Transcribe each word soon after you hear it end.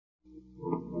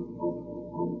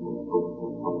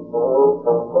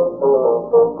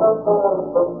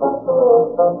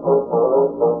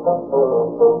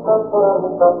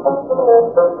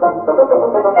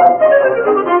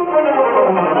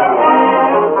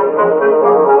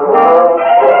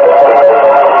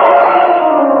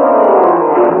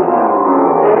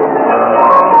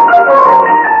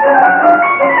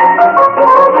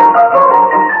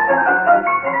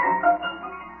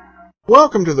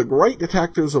Welcome to the Great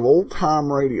Detectives of Old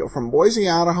Time Radio. From Boise,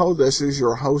 Idaho, this is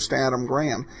your host, Adam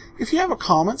Graham. If you have a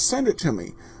comment, send it to me.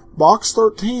 Box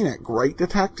 13 at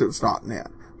greatdetectives.net.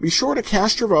 Be sure to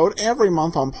cast your vote every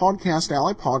month on Podcast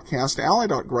Alley,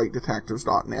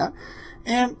 podcastalley.greatdetectives.net,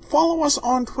 and follow us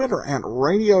on Twitter at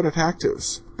Radio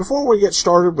Detectives. Before we get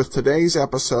started with today's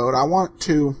episode, I want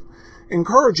to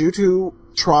encourage you to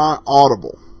try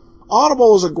Audible.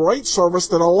 Audible is a great service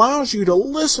that allows you to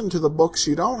listen to the books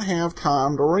you don't have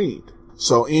time to read.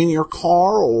 So in your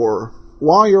car or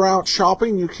while you're out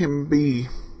shopping, you can be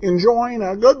enjoying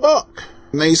a good book.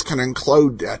 And these can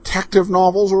include detective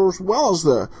novels as well as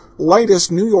the latest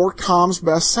New York Times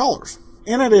bestsellers.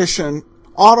 In addition,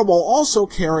 Audible also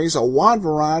carries a wide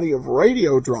variety of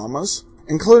radio dramas,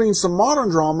 including some modern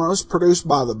dramas produced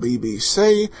by the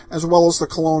BBC as well as the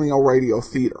Colonial Radio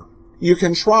Theater. You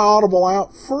can try Audible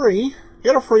out free,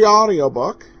 get a free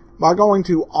audiobook, by going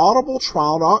to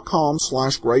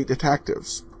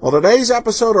audibletrial.com/greatdetectives. Well, today's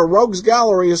episode of Rogues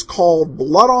Gallery is called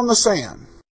Blood on the Sand.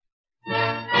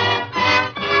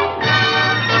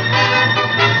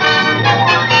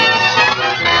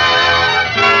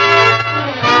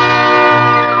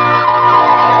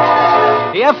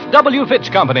 The F.W.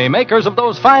 Fitch Company, makers of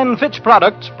those fine Fitch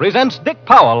products, presents Dick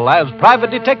Powell as Private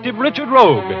Detective Richard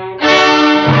Rogue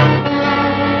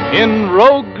in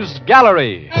Rogues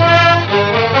Gallery.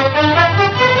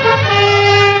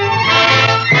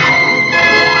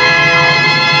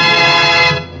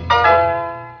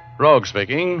 Rogue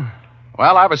speaking.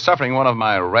 Well, I was suffering one of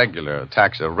my regular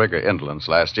attacks of rigor indolence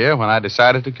last year when I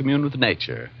decided to commune with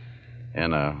nature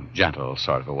in a gentle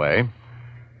sort of a way.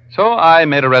 So I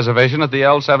made a reservation at the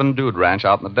L7 Dude Ranch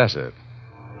out in the desert.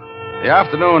 The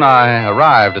afternoon I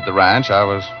arrived at the ranch, I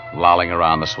was lolling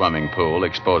around the swimming pool,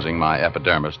 exposing my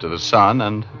epidermis to the sun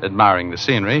and admiring the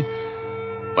scenery,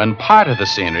 when part of the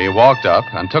scenery walked up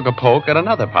and took a poke at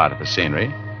another part of the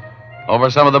scenery over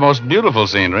some of the most beautiful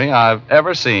scenery I've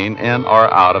ever seen in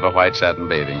or out of a white satin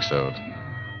bathing suit.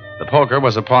 The poker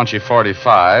was a paunchy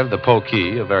 45, the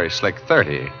pokey a very slick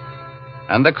 30.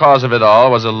 And the cause of it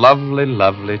all was a lovely,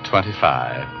 lovely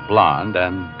 25, blonde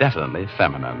and definitely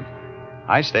feminine.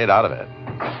 I stayed out of it.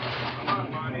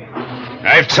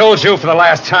 I've told you for the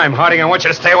last time, Harding, I want you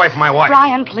to stay away from my wife.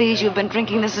 Brian, please, you've been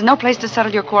drinking. This is no place to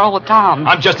settle your quarrel with Tom.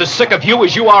 I'm just as sick of you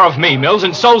as you are of me, Mills,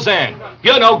 and so's Ann.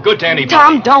 You're no good to anybody.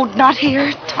 Tom, don't, not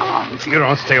here. Tom. If you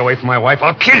don't stay away from my wife,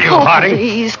 I'll kill you, Oh, Harding.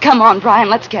 please, come on, Brian,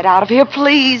 let's get out of here,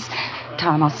 please.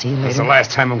 Tom, I'll see you later. It's the last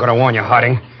time I'm going to warn you,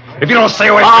 Harding. If you don't stay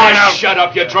away from me now... Shut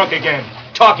up, you're drunk again.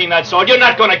 Talking that sort, you're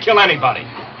not going to kill anybody.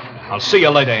 I'll see you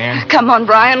later, Ann. Come on,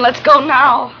 Brian, let's go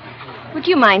now. Would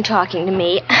you mind talking to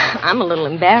me? I'm a little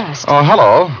embarrassed. Oh,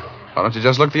 hello. Why don't you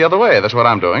just look the other way? That's what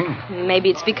I'm doing. Maybe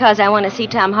it's because I want to see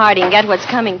Tom Harding get what's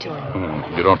coming to him.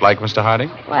 You don't like Mr. Harding?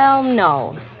 Well,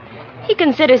 no. He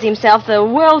considers himself the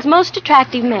world's most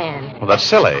attractive man. Well, that's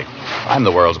silly. I'm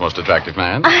the world's most attractive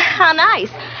man. How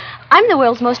nice. I'm the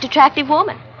world's most attractive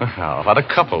woman. Well, what a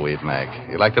couple we'd make.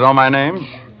 You'd like to know my name?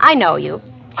 I know you.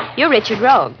 You're Richard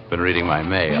Rogue. Been reading my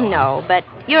mail. No, but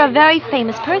you're a very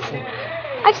famous person.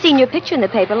 I've seen your picture in the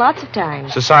paper lots of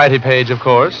times. Society page, of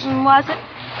course. Was it?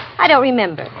 I don't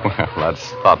remember. Well,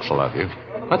 that's thoughtful of you.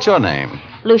 What's your name?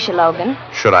 Lucia Logan.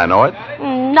 Should I know it?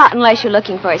 Not unless you're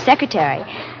looking for a secretary.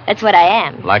 That's what I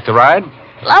am. Like to ride?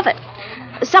 Love it.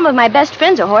 Some of my best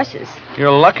friends are horses. You're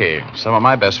lucky. Some of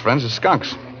my best friends are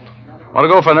skunks. Want to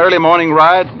go for an early morning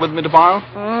ride with me tomorrow?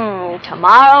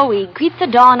 Tomorrow we greet the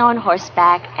dawn on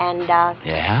horseback and,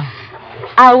 Yeah?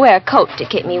 I'll wear a coat to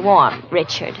keep me warm,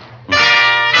 Richard.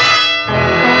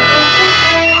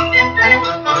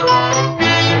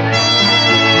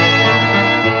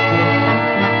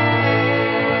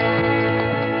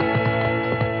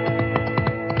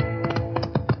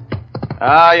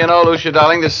 You know, Lucia,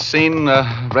 darling, this scene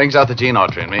brings out the Gene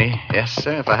Autry in me. Yes,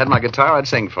 sir. If I had my guitar, I'd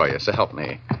sing for you, so help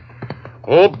me.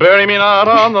 Oh, bury me not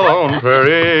on the lone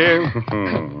prairie.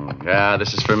 Yeah,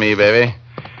 this is for me, baby.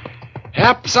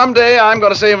 Yep, someday I'm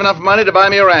going to save enough money to buy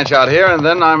me a ranch out here, and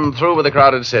then I'm through with the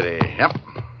crowded city. Yep.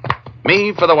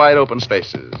 Me for the wide open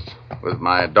spaces, with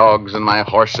my dogs and my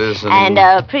horses and... And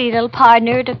a pretty little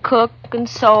partner to cook and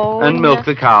sew. And milk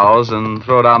the cows and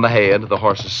throw down the hay into the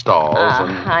horses' stalls.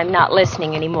 I'm not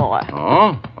listening anymore.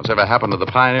 Oh? What's ever happened to the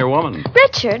pioneer woman?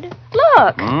 Richard,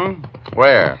 look.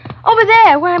 Where? Over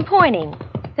there, where I'm pointing.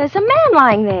 There's a man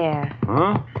lying there.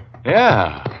 Huh?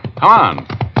 Yeah. Come on.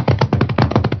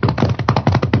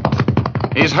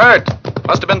 He's hurt.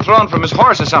 Must have been thrown from his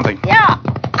horse or something. Yeah.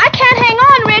 I can't hang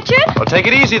on, Richard. Well, take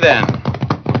it easy then.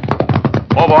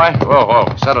 Oh, boy. Whoa,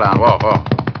 whoa. Settle down. Whoa, whoa.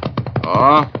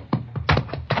 Oh.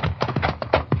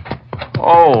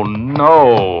 Oh,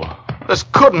 no. This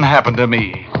couldn't happen to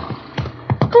me.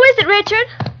 Who is it, Richard?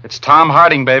 It's Tom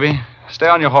Harding, baby. Stay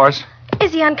on your horse.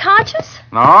 Is he unconscious?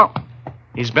 No,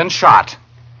 he's been shot.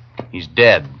 He's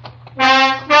dead.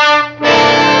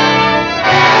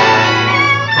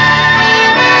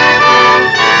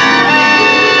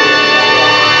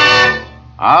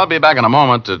 I'll be back in a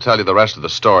moment to tell you the rest of the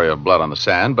story of Blood on the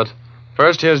Sand, but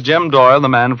first here's Jim Doyle, the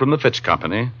man from the Fitch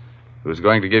Company, who's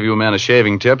going to give you men a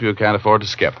shaving tip you can't afford to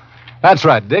skip. That's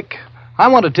right, Dick. I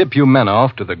want to tip you men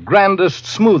off to the grandest,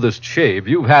 smoothest shave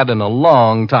you've had in a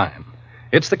long time.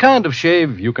 It's the kind of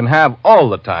shave you can have all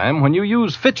the time when you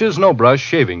use Fitch's No Brush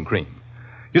shaving cream.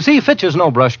 You see, Fitch's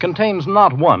No Brush contains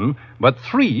not one, but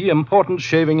 3 important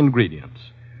shaving ingredients.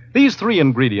 These 3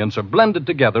 ingredients are blended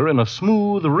together in a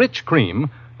smooth, rich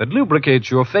cream that lubricates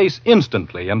your face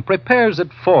instantly and prepares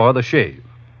it for the shave.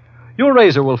 Your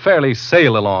razor will fairly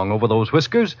sail along over those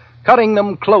whiskers, cutting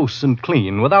them close and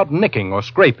clean without nicking or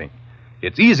scraping.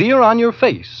 It's easier on your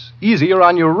face, easier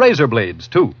on your razor blades,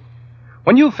 too.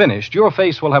 When you've finished, your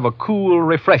face will have a cool,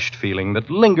 refreshed feeling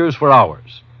that lingers for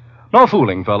hours. No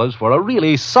fooling, fellas. For a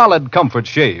really solid comfort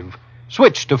shave,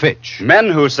 switch to Fitch.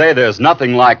 Men who say there's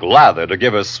nothing like lather to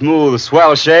give a smooth,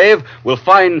 swell shave will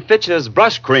find Fitch's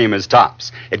brush cream is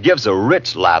tops. It gives a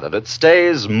rich lather that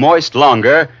stays moist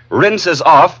longer, rinses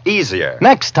off easier.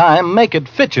 Next time, make it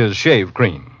Fitch's shave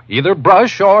cream, either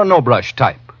brush or no brush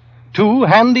type. 2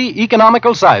 handy,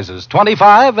 economical sizes,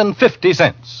 25 and 50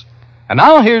 cents. And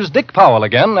now here's Dick Powell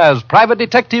again as Private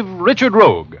Detective Richard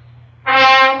Rogue.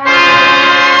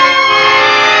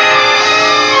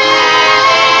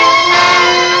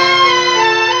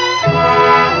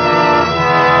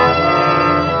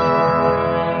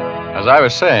 As I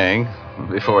was saying,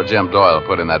 before Jim Doyle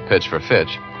put in that pitch for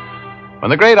Fitch, when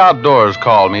the great outdoors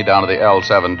called me down to the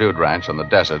L7 Dude Ranch on the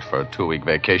desert for a 2-week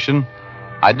vacation,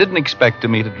 I didn't expect to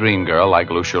meet a dream girl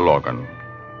like Lucia Logan.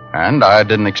 And I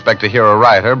didn't expect to hear a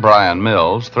writer, Brian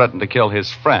Mills, threaten to kill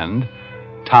his friend,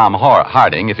 Tom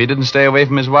Harding, if he didn't stay away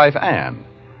from his wife, Anne.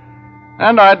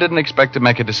 And I didn't expect to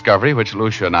make a discovery which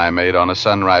Lucia and I made on a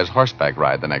sunrise horseback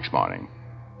ride the next morning.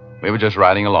 We were just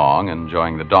riding along,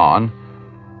 enjoying the dawn,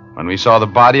 when we saw the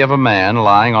body of a man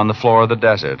lying on the floor of the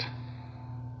desert.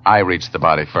 I reached the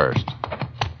body first.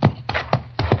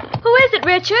 Who is it,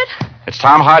 Richard? It's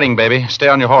Tom Harding, baby. Stay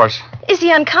on your horse. Is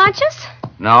he unconscious?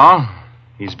 No,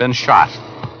 he's been shot.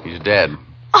 He's dead.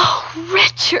 Oh,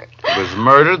 Richard. He was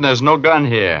murdered, and there's no gun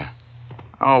here.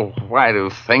 Oh, why do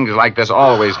things like this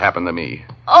always happen to me?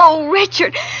 Oh,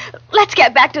 Richard. Let's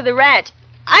get back to the ranch.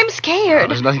 I'm scared.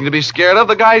 There's nothing to be scared of.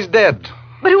 The guy's dead.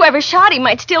 But whoever shot him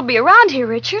might still be around here,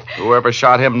 Richard. Whoever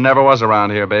shot him never was around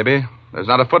here, baby. There's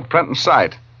not a footprint in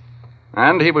sight.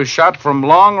 And he was shot from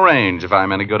long range, if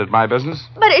I'm any good at my business.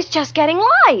 But it's just getting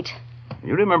light.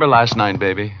 You remember last night,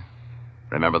 baby?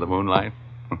 Remember the moonlight?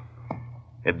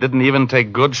 It didn't even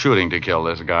take good shooting to kill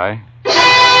this guy.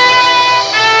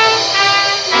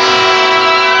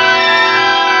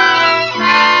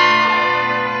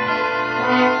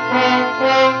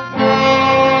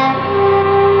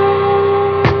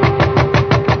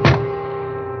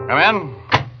 Come in.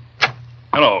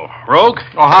 Hello, Rogue.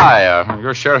 Oh, hi.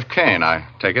 You're Sheriff Kane, I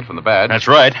take it from the badge. That's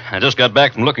right. I just got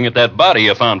back from looking at that body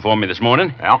you found for me this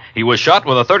morning. Yeah? He was shot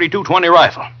with a .32-20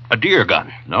 rifle, a deer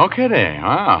gun. No kidding.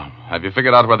 Wow. Have you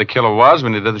figured out where the killer was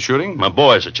when he did the shooting? My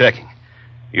boys are checking.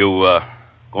 You,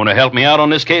 going to help me out on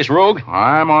this case, Rogue?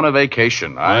 I'm on a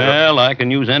vacation. Well, I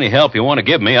can use any help you want to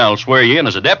give me. I'll swear you in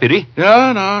as a deputy.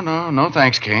 No,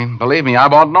 thanks, Kane. Believe me, I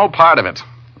want no part of it.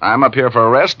 I'm up here for a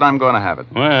rest, and I'm going to have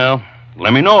it. Well,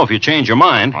 let me know if you change your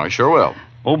mind. I sure will.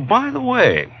 Oh, by the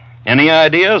way, any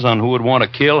ideas on who would want to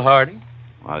kill Hardy?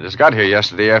 Well, I just got here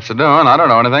yesterday afternoon. I don't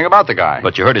know anything about the guy.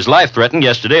 But you heard his life threatened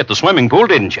yesterday at the swimming pool,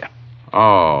 didn't you?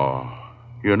 Oh,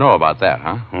 you know about that,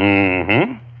 huh?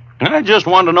 Mm-hmm. I just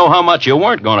wanted to know how much you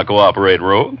weren't going to cooperate,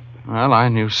 Rogue. Well, I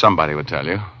knew somebody would tell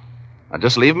you. Now,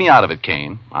 just leave me out of it,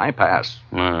 Kane. I pass.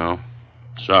 Well,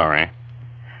 sorry.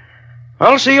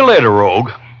 I'll see you later, Rogue.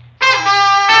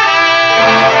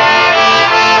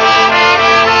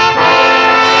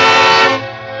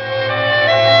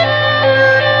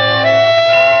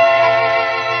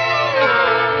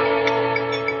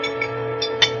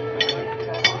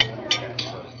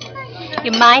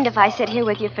 You mind if I sit here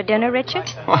with you for dinner,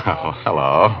 Richard? Well,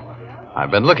 hello. I've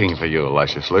been looking for you,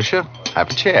 luscious Lucia. Have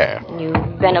a chair.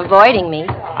 You've been avoiding me.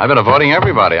 I've been avoiding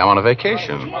everybody. I'm on a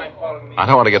vacation. I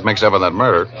don't want to get mixed up in that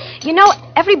murder. You know,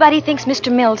 everybody thinks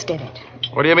Mr. Mills did it.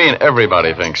 What do you mean,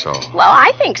 everybody thinks so? Well,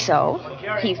 I think so.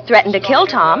 He threatened to kill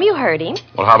Tom. You heard him.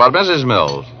 Well, how about Mrs.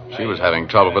 Mills? She was having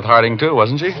trouble with Harding, too,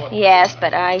 wasn't she? Yes,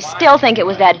 but I still think it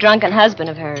was that drunken husband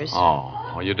of hers.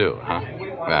 Oh, well, you do, huh?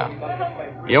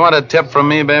 Yeah. You want a tip from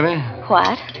me, baby?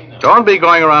 What? Don't be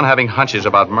going around having hunches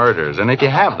about murders. And if you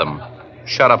have them,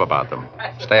 shut up about them.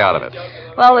 Stay out of it.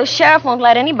 Well, the sheriff won't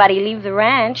let anybody leave the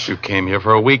ranch. You came here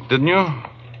for a week, didn't you?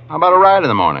 How about a ride in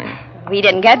the morning? We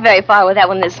didn't get very far with that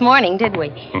one this morning, did we?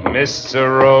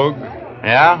 Mr. Rogue,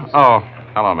 Yeah? Oh,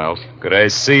 hello, Mills. could I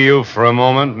see you for a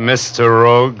moment, Mr.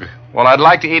 Rogue? Well, I'd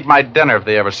like to eat my dinner if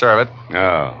they ever serve it.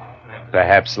 Oh,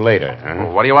 perhaps later,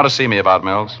 huh? What do you want to see me about,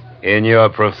 Mills? In your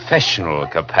professional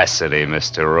capacity,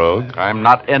 Mr. Rogue. I'm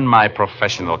not in my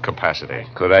professional capacity.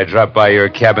 Could I drop by your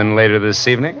cabin later this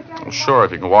evening? Well, sure,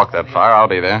 if you can walk that far, I'll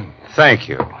be there. Thank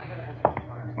you.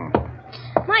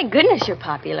 My goodness, you're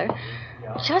popular.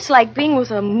 Just like being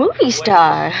with a movie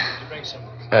star.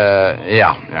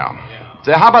 Yeah.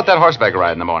 Say, how about that horseback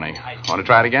ride in the morning? Want to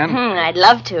try it again? I'd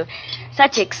love to.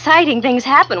 Such exciting things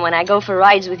happen when I go for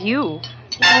rides with you.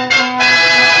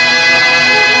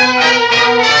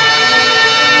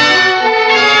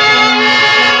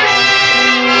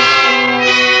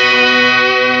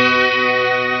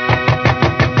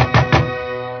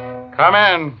 Come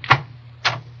in.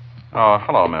 Oh,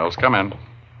 hello, Mills. Come in.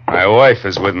 My wife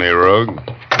is with me, Rogue.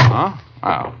 Huh?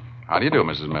 Oh. How do you do,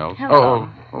 Mrs. Mills? Hello.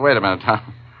 Oh, wait a minute.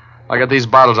 I'll get these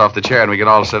bottles off the chair and we can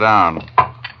all sit down.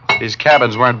 These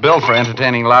cabins weren't built for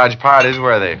entertaining large parties,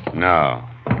 were they? No,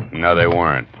 they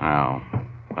weren't. Oh.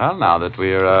 Well, now that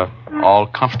we're all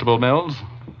comfortable, Mills,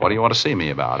 what do you want to see me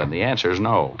about? And the answer is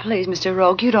no. Please, Mr.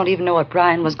 Rogue, you don't even know what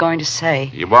Brian was going to say.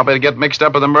 You want me to get mixed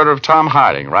up with the murder of Tom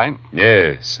Harding, right?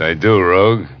 Yes, I do,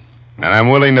 Rogue. And I'm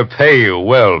willing to pay you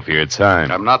well for your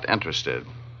time. I'm not interested.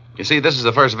 You see, this is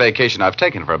the first vacation I've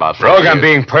taken for about 5 Rogue, years. I'm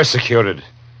being persecuted.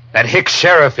 That hick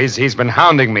sheriff, he's been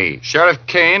hounding me. Sheriff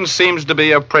Kane seems to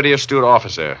be a pretty astute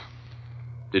officer.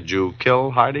 Did you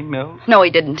kill Harding, Mills? No, he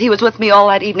didn't. He was with me all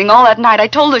that evening, all that night. I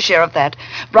told the sheriff that.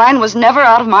 Brian was never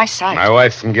out of my sight. My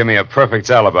wife can give me a perfect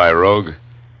alibi, Rogue.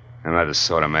 I'm not the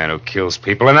sort of man who kills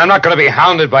people, and I'm not going to be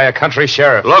hounded by a country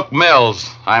sheriff. Look, Mills,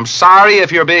 I'm sorry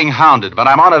if you're being hounded, but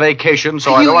I'm on a vacation,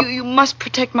 so I don't want... You must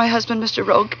protect my husband, Mr.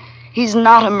 Rogue. He's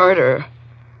not a murderer.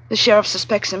 The sheriff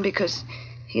suspects him because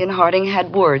he and Harding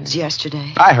had words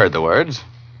yesterday. I heard the words.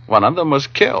 One of them was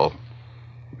kill.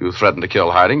 You threatened to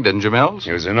kill Harding, didn't you, Mills?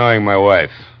 He was annoying my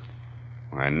wife.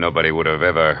 Why, nobody would have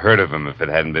ever heard of him if it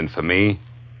hadn't been for me.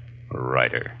 A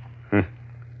writer.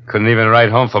 Couldn't even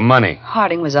write home for money.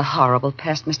 Harding was a horrible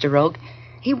pest, Mr. Rogue.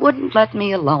 He wouldn't let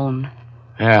me alone.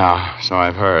 Yeah, so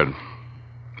I've heard.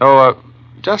 So,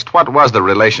 just what was the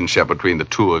relationship between the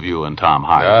two of you and Tom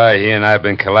Harding? He and I have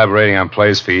been collaborating on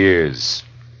plays for years.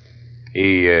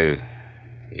 He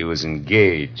was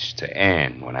engaged to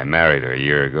Anne when I married her a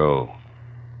year ago.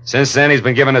 Since then, he's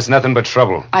been giving us nothing but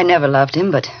trouble. I never loved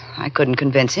him, but I couldn't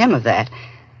convince him of that.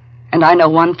 And I know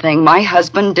one thing. My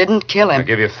husband didn't kill him. I'll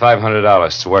give you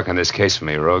 $500 to work on this case for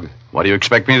me, Rogue. What do you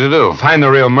expect me to do? Find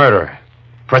the real murderer.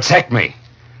 Protect me.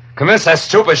 Convince that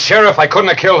stupid sheriff I couldn't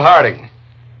have killed Harding.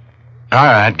 All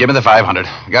right, give me the 500.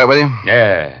 You got it with you?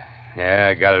 Yeah,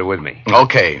 I got it with me.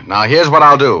 Okay, now here's what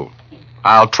I'll do.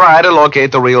 I'll try to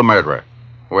locate the real murderer,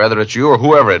 whether it's you or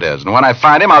whoever it is. And when I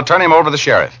find him, I'll turn him over to the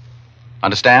sheriff.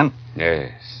 Understand?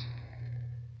 Yes.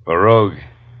 But, Rogue,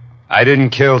 I didn't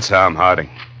kill Tom Harding.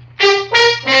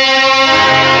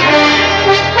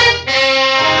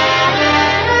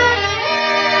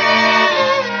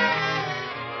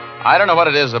 I don't know what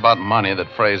it is about money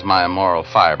that frays my immoral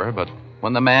fiber, but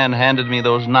when the man handed me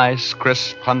those nice,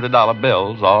 crisp $100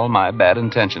 bills, all my bad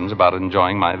intentions about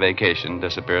enjoying my vacation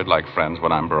disappeared like friends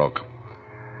when I'm broke.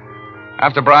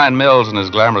 After Brian Mills and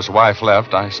his glamorous wife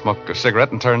left, I smoked a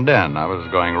cigarette and turned in. I was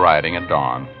going riding at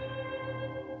dawn.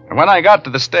 And when I got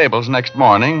to the stables next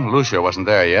morning, Lucia wasn't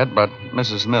there yet, but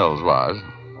Mrs. Mills was.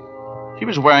 She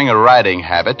was wearing a riding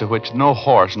habit to which no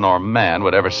horse nor man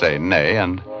would ever say nay,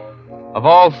 and of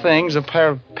all things, a pair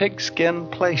of pigskin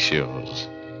play shoes.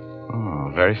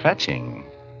 Oh, very fetching.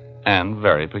 And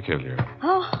very peculiar.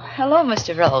 Oh, hello,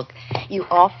 Mr. Rogue. You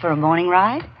off for a morning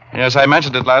ride? Yes, I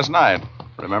mentioned it last night.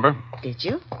 Remember? Did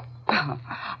you? Oh,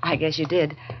 I guess you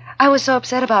did. I was so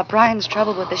upset about Brian's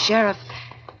trouble with the sheriff.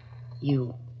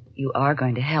 You are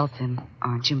going to help him,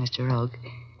 aren't you, Mr. Rogue?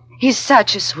 He's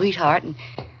such a sweetheart, and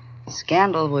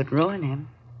scandal would ruin him.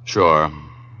 Sure.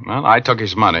 Well, I took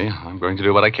his money. I'm going to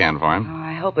do what I can for him. Oh,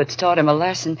 I hope it's taught him a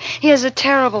lesson. He has a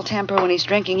terrible temper when he's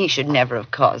drinking. He should never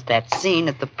have caused that scene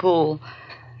at the pool.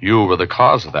 You were the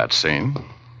cause of that scene.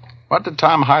 What did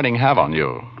Tom Harding have on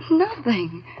you?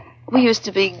 Nothing. We used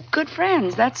to be good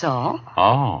friends, that's all.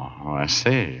 Oh, I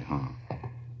see.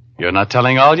 You're not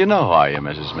telling all you know, are you,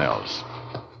 Mrs. Mills?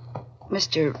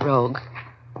 Mr. Rogue,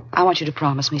 I want you to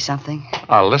promise me something.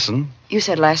 I'll listen. You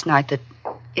said last night that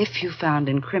if you found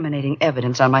incriminating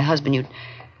evidence on my husband, you'd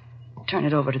turn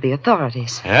it over to the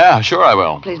authorities. Yeah, sure I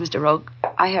will. Please, Mr. Rogue,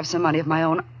 I have some money of my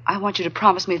own. I want you to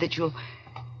promise me that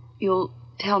you'll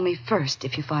tell me first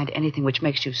if you find anything which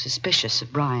makes you suspicious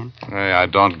of Brian. Hey, I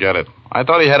don't get it. I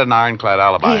thought he had an ironclad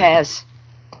alibi. He has.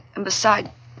 And besides,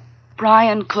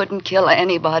 Brian couldn't kill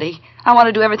anybody. I want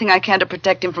to do everything I can to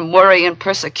protect him from worry and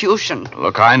persecution.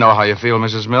 Look, I know how you feel,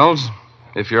 Mrs. Mills.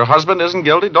 If your husband isn't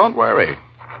guilty, don't worry.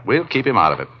 We'll keep him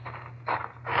out of it.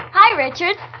 Hi,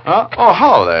 Richard. Oh,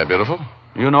 hello there, beautiful.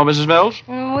 You know Mrs. Mills?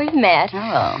 We've met.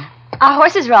 Hello. Our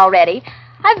horses are all ready.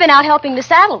 I've been out helping to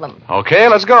saddle them. Okay,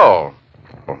 let's go.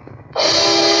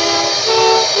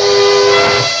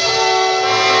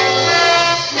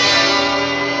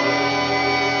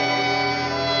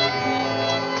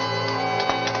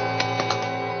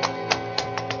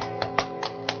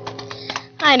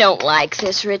 I don't like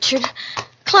this, Richard.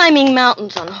 Climbing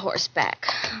mountains on horseback.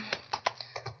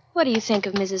 What do you think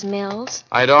of Mrs. Mills?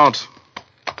 I don't.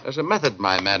 There's a method to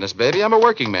my madness, baby. I'm a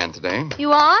working man today.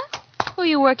 You are? Who are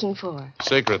you working for?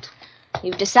 Secret.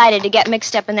 You've decided to get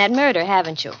mixed up in that murder,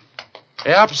 haven't you?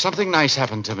 Yep, something nice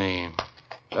happened to me.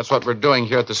 That's what we're doing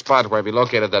here at the spot where we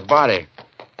located that body.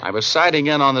 I was sighting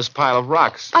in on this pile of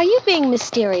rocks. Are you being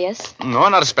mysterious? No,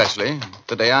 not especially.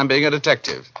 Today I'm being a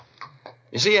detective.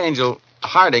 You see, Angel,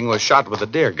 Harding was shot with a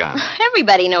deer gun.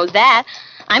 Everybody knows that.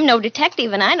 I'm no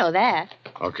detective, and I know that.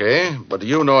 Okay, but do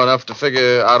you know enough to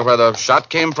figure out where the shot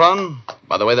came from?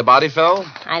 By the way the body fell?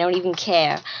 I don't even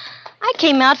care. I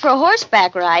came out for a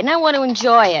horseback ride, and I want to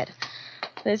enjoy it.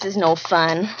 This is no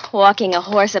fun, walking a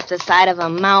horse up the side of a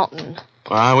mountain.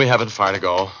 Well, we haven't far to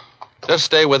go. Just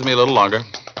stay with me a little longer.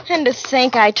 And to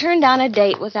think I turned down a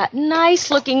date with that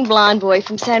nice-looking blonde boy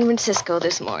from San Francisco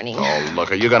this morning. Oh,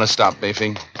 look, are you going to stop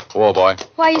beefing? Oh, boy.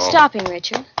 Why are you stopping,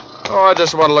 Richard? Oh, I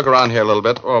just want to look around here a little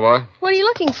bit. Oh, boy. What are you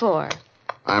looking for?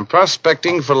 I'm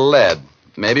prospecting for lead,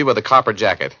 maybe with a copper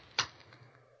jacket.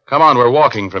 Come on, we're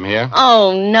walking from here.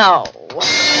 Oh, no.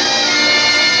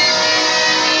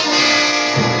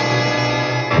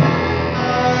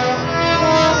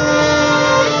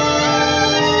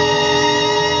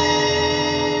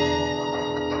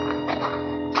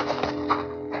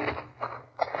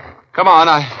 Come on,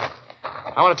 I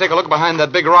want to take a look behind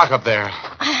that big rock up there.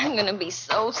 I'm going to be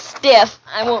so stiff,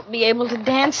 I won't be able to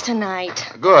dance tonight.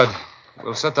 Good.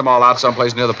 We'll set them all out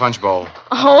someplace near the punch bowl.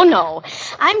 Oh, no.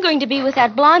 I'm going to be with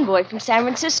that blonde boy from San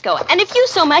Francisco. And if you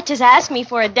so much as ask me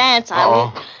for a dance, I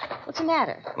will... What's the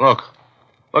matter? Look.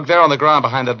 Look there on the ground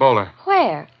behind that boulder.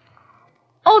 Where?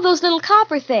 Oh, those little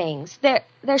copper things. They're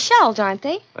shells, aren't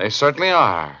they? They certainly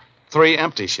are. 3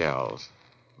 empty shells.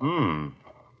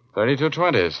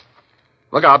 3220s.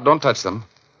 Look out, don't touch them.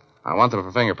 I want them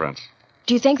for fingerprints.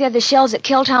 Do you think they're the shells that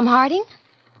killed Tom Harding?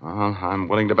 I'm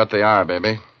willing to bet they are,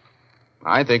 baby.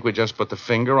 I think we just put the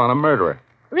finger on a murderer.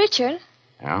 Richard?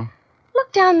 Yeah?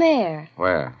 Look down there.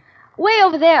 Where? Way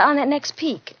over there on that next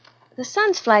peak. The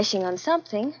sun's flashing on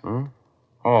something.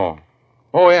 Oh,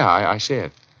 yeah, I see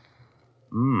it.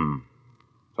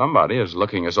 Somebody is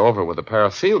looking us over with a pair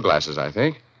of field glasses, I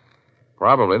think.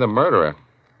 Probably the murderer.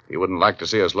 He wouldn't like to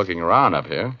see us looking around up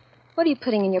here. What are you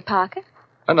putting in your pocket?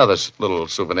 Another little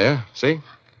souvenir, see?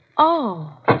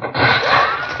 Oh.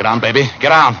 Get on, baby.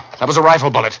 Get on. That was a rifle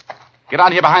bullet. Get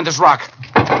on here behind this rock.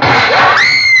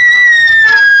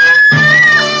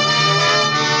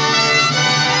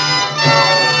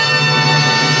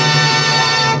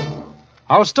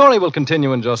 Our story will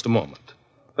continue in just a moment.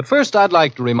 But first, I'd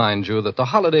like to remind you that the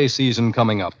holiday season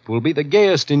coming up will be the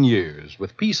gayest in years,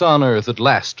 with peace on earth at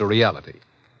last a reality.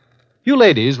 You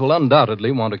ladies will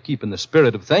undoubtedly want to keep in the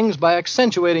spirit of things by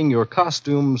accentuating your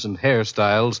costumes and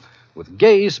hairstyles with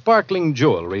gay, sparkling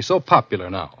jewelry so popular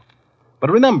now. But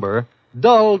remember,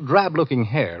 dull, drab-looking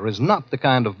hair is not the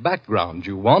kind of background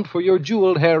you want for your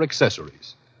jeweled hair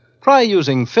accessories. Try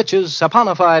using Fitch's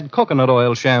saponified coconut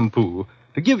oil shampoo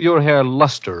to give your hair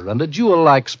luster and a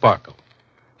jewel-like sparkle.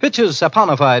 Fitch's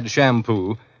saponified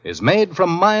shampoo is made from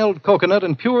mild coconut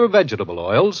and pure vegetable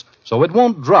oils, so it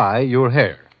won't dry your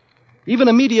hair. Even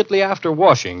immediately after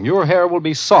washing, your hair will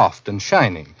be soft and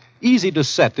shining, easy to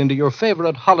set into your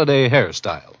favorite holiday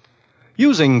hairstyle.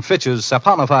 Using Fitch's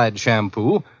saponified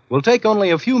shampoo will take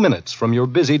only a few minutes from your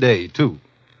busy day, too.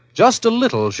 Just a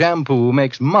little shampoo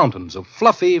makes mountains of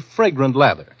fluffy, fragrant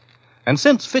lather. And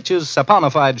since Fitch's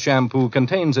saponified shampoo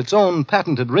contains its own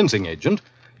patented rinsing agent,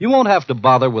 you won't have to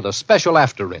bother with a special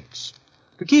after-rinse.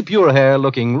 To keep your hair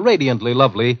looking radiantly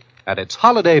lovely at its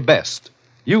holiday best,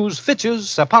 use Fitch's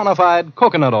saponified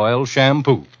coconut oil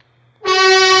shampoo.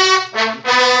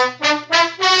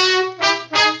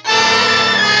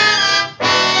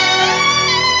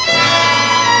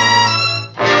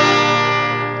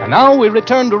 Now we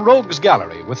return to Rogue's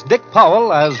Gallery with Dick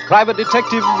Powell as Private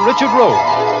Detective Richard Rogue.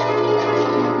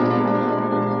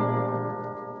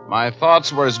 My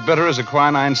thoughts were as bitter as a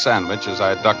quinine sandwich as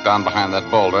I ducked down behind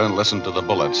that boulder and listened to the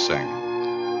bullets sing.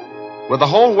 With the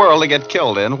whole world to get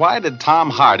killed in, why did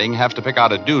Tom Harding have to pick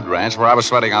out a dude ranch where I was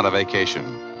sweating out a vacation?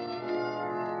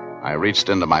 I reached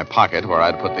into my pocket where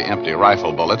I'd put the empty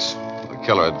rifle bullets. The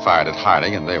killer had fired at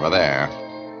Harding, and they were there.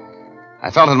 I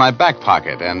felt in my back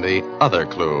pocket, and the other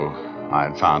clue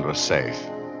I'd found was safe.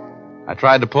 I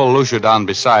tried to pull Lucia down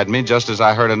beside me just as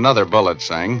I heard another bullet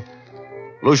sing.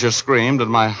 Lucia screamed, and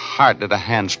my heart did a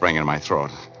handspring in my throat.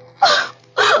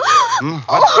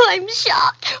 Oh, I'm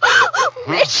shot.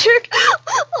 Richard,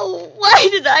 oh, why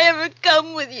did I ever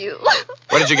come with you?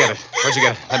 Where did you get it? Where'd you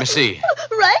get it? Let me see.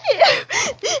 Right here,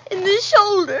 in the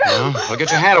shoulder. Well,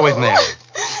 get your hand away from there.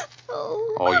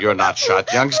 Oh, you're not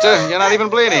shot, youngster. You're not even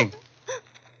bleeding.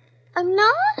 I'm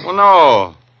not? Well,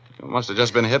 no. You must have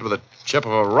just been hit with a chip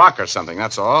of a rock or something,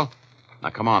 that's all.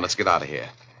 Now, come on, let's get out of here.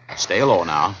 Stay low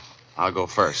now. I'll go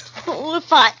first. Oh,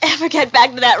 if I ever get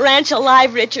back to that ranch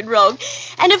alive, Richard Rogue,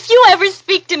 and if you ever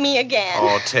speak to me again.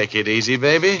 Oh, take it easy,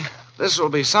 baby. This will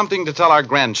be something to tell our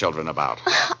grandchildren about.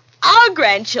 Our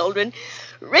grandchildren?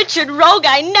 Richard Rogue,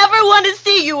 I never want to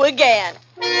see you again.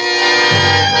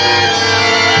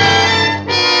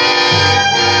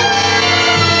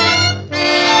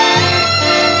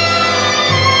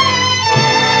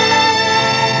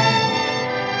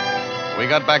 We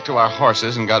got back to our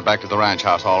horses and got back to the ranch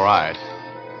house all right.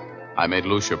 I made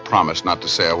Lucia promise not to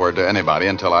say a word to anybody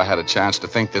until I had a chance to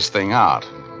think this thing out.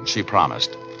 She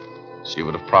promised. She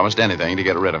would have promised anything to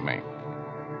get rid of me.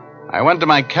 I went to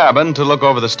my cabin to look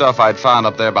over the stuff I'd found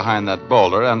up there behind that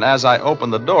boulder, and as I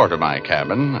opened the door to my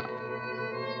cabin...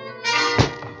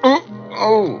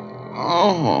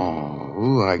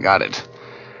 Ooh, I got it.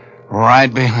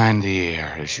 Right behind the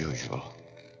ear, as usual.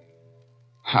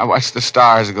 I watched the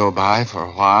stars go by for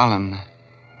a while, and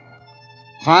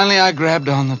finally I grabbed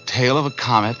on the tail of a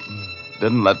comet and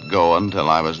didn't let go until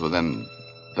I was within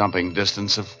dumping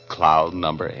distance of cloud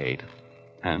number 8.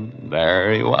 And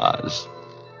there he was.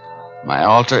 My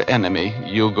alter enemy,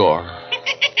 Ugor.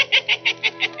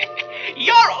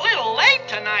 You're a little late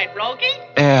tonight, Rogie.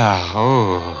 Yeah,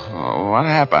 what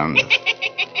happened?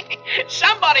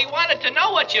 Somebody wanted to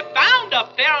know what you found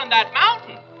up there on that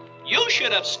mountain. You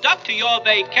should have stuck to your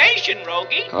vacation,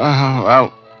 Rogie.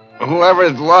 Well, whoever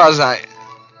it was,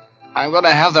 I'm going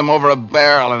to have them over a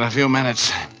barrel in a few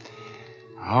minutes.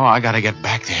 Oh, I got to get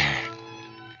back there.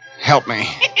 Help me.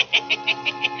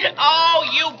 Oh,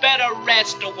 you better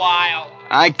rest a while.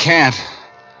 I can't.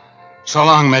 So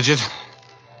long, Midget.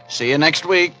 See you next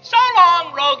week. So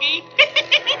long, Rogie.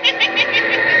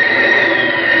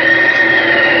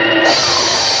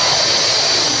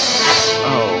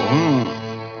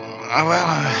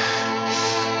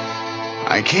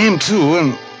 I came to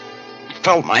and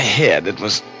felt my head. It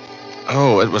was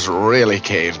really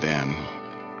caved in.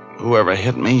 Whoever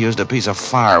hit me used a piece of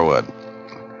firewood.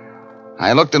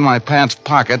 I looked in my pants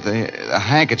pocket. The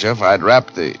handkerchief I'd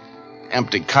wrapped the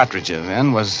empty cartridges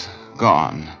in was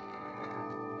gone.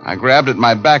 I grabbed at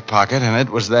my back pocket, and it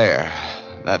was there.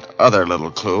 That other little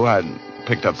clue I'd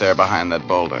picked up there behind that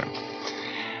boulder.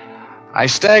 I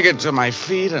staggered to my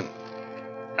feet, and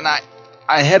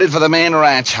I headed for the main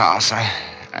ranch house.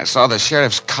 I saw the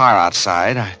sheriff's car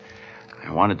outside. I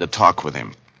wanted to talk with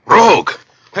him. Rogue!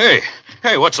 Hey,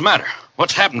 what's the matter?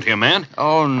 What's happened to you, man?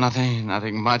 Oh,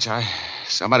 nothing much.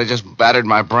 Somebody just battered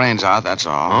my brains out, that's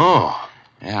all. Oh.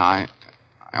 Yeah,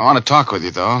 I want to talk with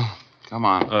you, though. Come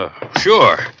on.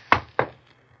 Sure.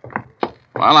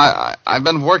 Well, I've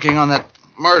been working on that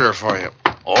murder for you.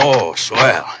 Oh,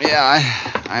 swell. Yeah,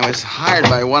 I was hired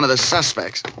by one of the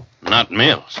suspects. Not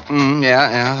Mills.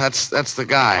 Yeah, that's the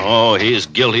guy. Oh, he's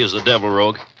guilty as the devil,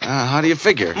 Rogue. How do you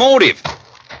figure? Motive.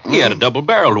 He had a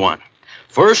double-barreled one.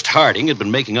 First, Harding had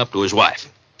been making up to his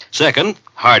wife. Second,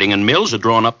 Harding and Mills had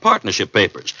drawn up partnership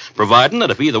papers, providing that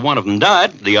if either one of them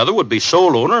died, the other would be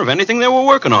sole owner of anything they were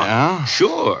working on. Yeah?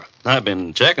 Sure. I've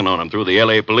been checking on them through the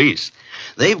L.A. police.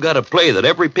 They've got a play that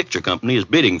every picture company is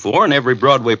bidding for and every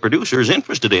Broadway producer is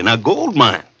interested in, a gold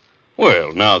mine.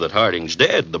 Well, now that Harding's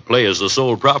dead, the play is the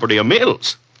sole property of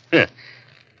Mills.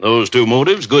 Those two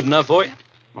motives good enough for you?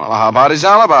 Well, how about his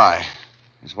alibi?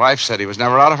 His wife said he was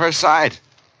never out of her sight.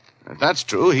 If that's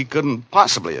true, he couldn't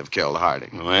possibly have killed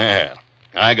Harding. Well,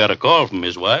 I got a call from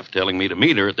his wife telling me to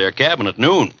meet her at their cabin at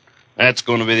noon. That's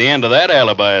going to be the end of that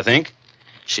alibi, I think.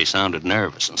 She sounded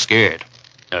nervous and scared.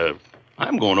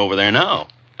 I'm going over there now.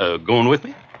 Going with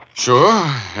me? Sure.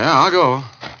 Yeah, I'll go.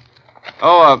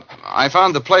 Oh, I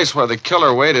found the place where the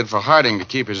killer waited for Harding to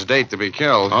keep his date to be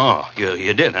killed. Oh,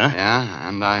 you did, huh? Yeah,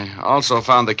 and I also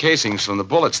found the casings from the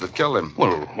bullets that killed him.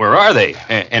 Well, where are they?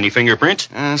 Any fingerprints?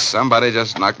 Somebody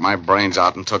just knocked my brains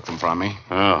out and took them from me.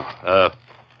 Oh,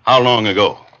 how long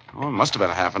ago? Oh, it must have been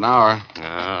a half an hour.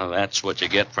 That's what you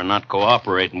get for not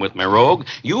cooperating with me, Rogue.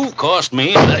 You've cost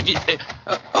me...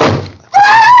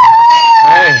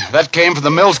 Hey, that came from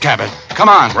the Mills cabin. Come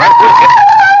on. Right with you.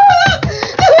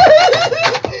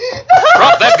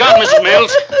 Drop that gun, Mrs.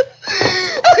 Mills.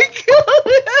 I killed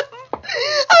him.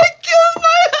 I killed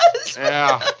my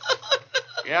husband.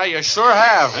 Yeah, you sure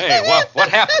have. Hey, what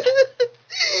happened?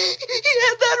 He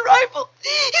had that rifle.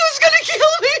 He was going to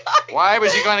kill me. Why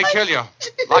was he going to kill you?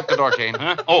 Lock the door, Kane.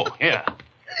 Huh? Oh, yeah.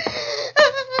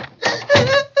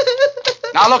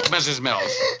 Now, look, Mrs.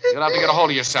 Mills. You'll have to get a hold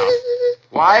of yourself.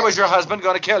 Why was your husband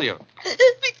going to kill you?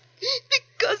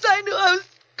 Because I knew I was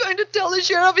going to tell the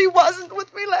sheriff he wasn't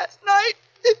with me last night.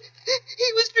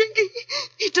 He was drinking.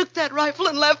 He took that rifle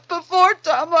and left before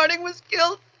Tom Harding was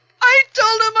killed. I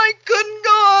told him I couldn't go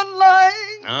on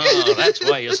lying. Oh, that's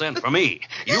why you sent for me.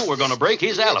 You were going to break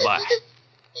his alibi.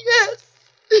 Yes.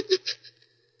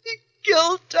 He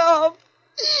killed Tom.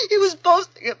 He was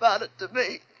boasting about it to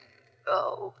me.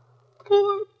 Oh,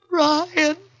 poor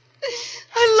Brian.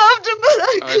 I loved him, but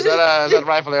I couldn't. Is that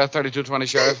rifle there, 3220,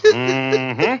 Sheriff?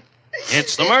 Mm-hmm.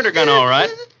 It's the murder gun, all right.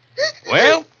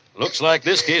 Well, looks like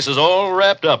this case is all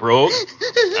wrapped up, Rogue.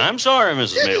 I'm sorry,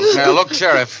 Mrs. Mills. Now, look,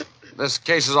 Sheriff, this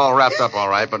case is all wrapped up all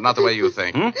right, but not the way you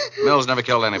think. Mills never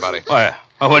killed anybody. Why,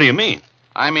 what do you mean?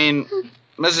 I mean,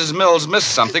 Mrs. Mills missed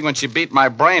something when she beat my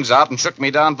brains out and shook me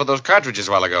down for those cartridges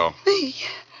a while ago. Me?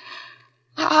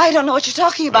 I don't know what you're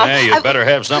talking about. Yeah, you'd better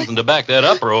have something to back that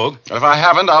up, Rogue. But if I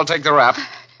haven't, I'll take the rap.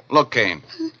 Look, Kane.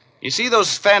 You see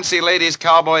those fancy ladies'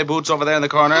 cowboy boots over there in the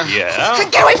corner? Yeah?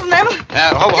 Get away from them. Up.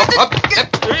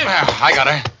 I got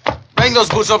her. Bring those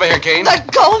boots over here, Kane.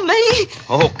 Let go of me.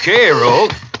 Okay,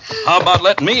 Rogue. How about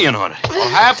letting me in on it? Well,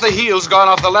 half the heel's gone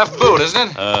off the left boot, isn't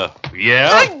it?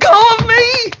 Yeah? Let go of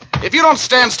me. If you don't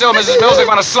stand still, Mrs. Mills, they're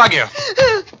going to slug you.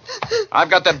 I've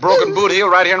got that broken boot heel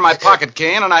right here in my pocket,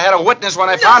 Kane, and I had a witness when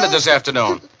I found it this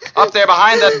afternoon. Up there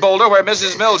behind that boulder where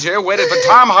Mrs. Mills here waited for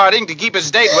Tom Harding to keep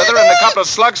his date with her and a couple of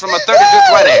slugs from a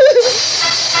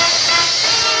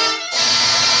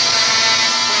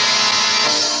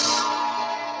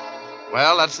 3220.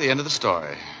 Well, that's the end of the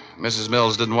story. Mrs.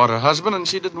 Mills didn't want her husband, and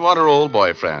she didn't want her old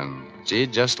boyfriend. She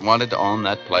just wanted to own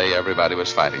that play everybody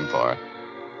was fighting for.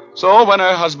 So when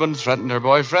her husband threatened her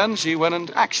boyfriend, she went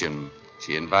into action.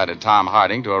 She invited Tom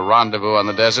Harding to a rendezvous on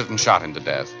the desert and shot him to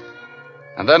death.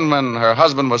 And then when her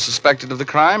husband was suspected of the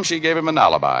crime, she gave him an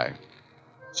alibi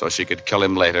so she could kill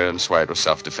him later and swear it was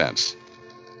self-defense.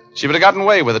 She would have gotten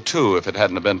away with it, too, if it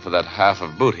hadn't been for that half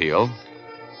of boot heel.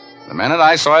 The minute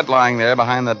I saw it lying there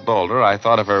behind that boulder, I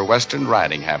thought of her western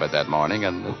riding habit that morning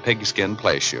and the pigskin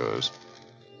play shoes.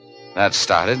 That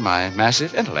started my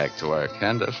massive intellect to work,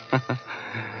 and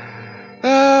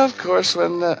of course,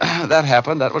 when that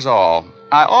happened, that was all.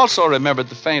 I also remembered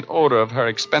the faint odor of her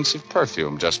expensive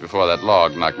perfume just before that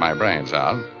log knocked my brains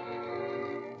out.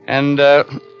 And,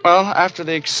 after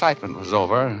the excitement was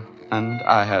over and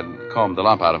I had combed the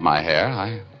lump out of my hair,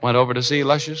 I went over to see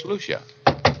Luscious Lucia.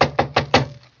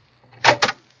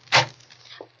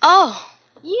 Oh,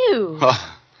 you.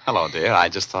 Oh, hello, dear. I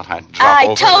just thought I'd drop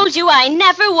over. I told you I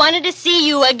never wanted to see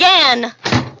you again.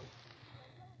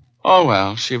 Oh,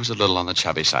 well, she was a little on the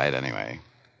chubby side anyway.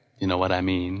 You know what I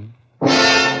mean?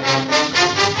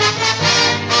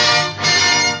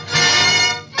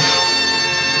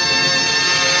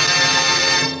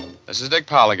 This is Dick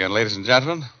Powell again, ladies and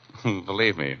gentlemen.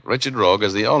 Believe me, Richard Rogue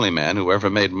is the only man who ever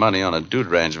made money on a dude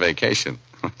ranch vacation.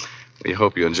 We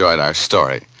hope you enjoyed our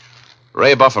story.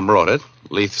 Ray Buffum wrote it.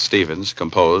 Leith Stevens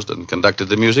composed and conducted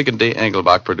the music, and Dee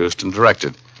Engelbach produced and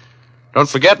directed. Don't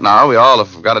forget now, we all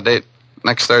have got a date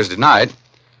next Thursday night.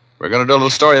 We're going to do a little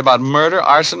story about murder,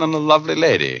 arson, and a lovely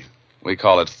lady. We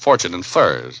call it Fortune and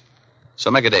Furs.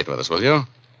 So make a date with us, will you?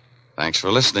 Thanks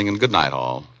for listening, and good night,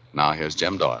 all. Now here's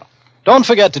Jim Doyle. Don't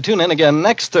forget to tune in again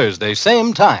next Thursday,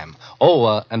 same time.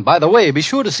 Oh, and by the way, be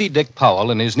sure to see Dick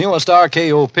Powell in his newest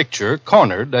RKO picture,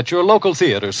 Cornered, at your local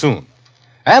theater soon.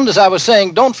 And as I was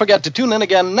saying, don't forget to tune in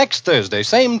again next Thursday,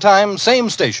 same time, same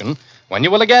station, when you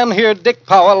will again hear Dick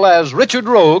Powell as Richard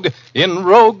Rogue in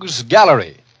Rogue's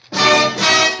Gallery.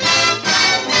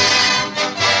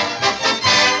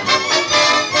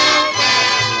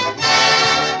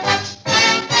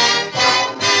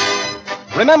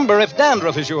 Remember, if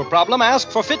dandruff is your problem, ask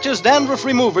for Fitch's Dandruff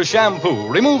Remover Shampoo.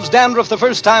 Removes dandruff the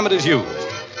first time it is used.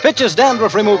 Fitch's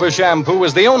Dandruff Remover Shampoo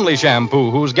is the only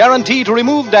shampoo whose guarantee to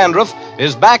remove dandruff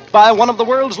is backed by one of the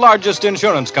world's largest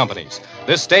insurance companies.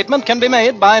 This statement can be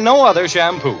made by no other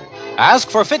shampoo.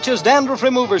 Ask for Fitch's Dandruff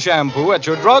Remover Shampoo at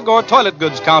your drug or toilet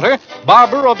goods counter,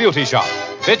 barber, or beauty shop.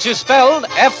 Fitch is spelled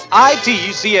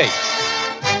F-I-T-C-H.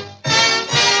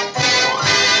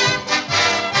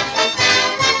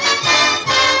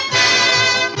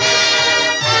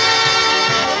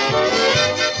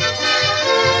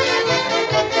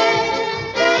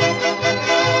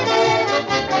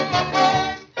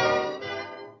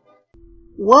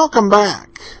 Welcome back.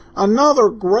 Another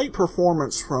great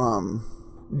performance from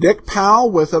Dick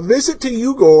Powell with a visit to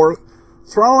Ugor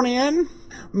thrown in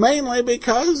mainly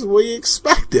because we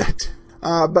expect it.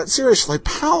 But seriously,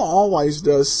 Powell always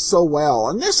does so well.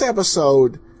 In this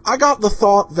episode, I got the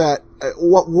thought that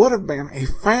what would have been a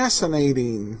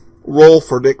fascinating role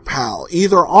for Dick Powell,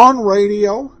 either on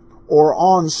radio or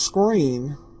on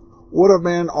screen, would have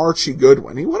been Archie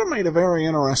Goodwin. He would have made a very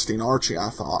interesting Archie,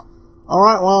 I thought. All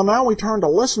right, well, now we turn to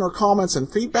listener comments and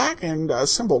feedback, and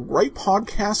simple, great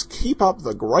podcast. Keep up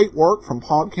the great work from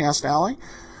Podcast Alley.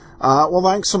 Well,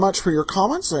 thanks so much for your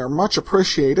comments. They're much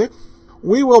appreciated.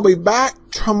 We will be back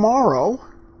tomorrow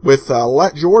with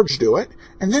Let George Do It,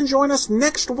 and then join us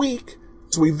next week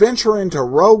as we venture into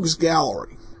Rogue's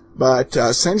Gallery. But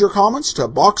send your comments to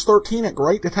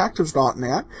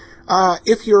box13@greatdetectives.net.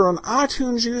 If you're an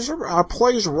iTunes user,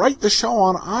 please rate the show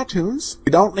on iTunes.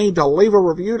 You don't need to leave a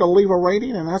review to leave a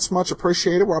rating, and that's much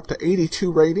appreciated. We're up to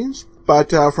 82 ratings.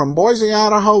 But from Boise,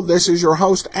 Idaho, this is your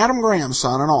host, Adam Graham,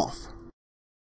 signing off.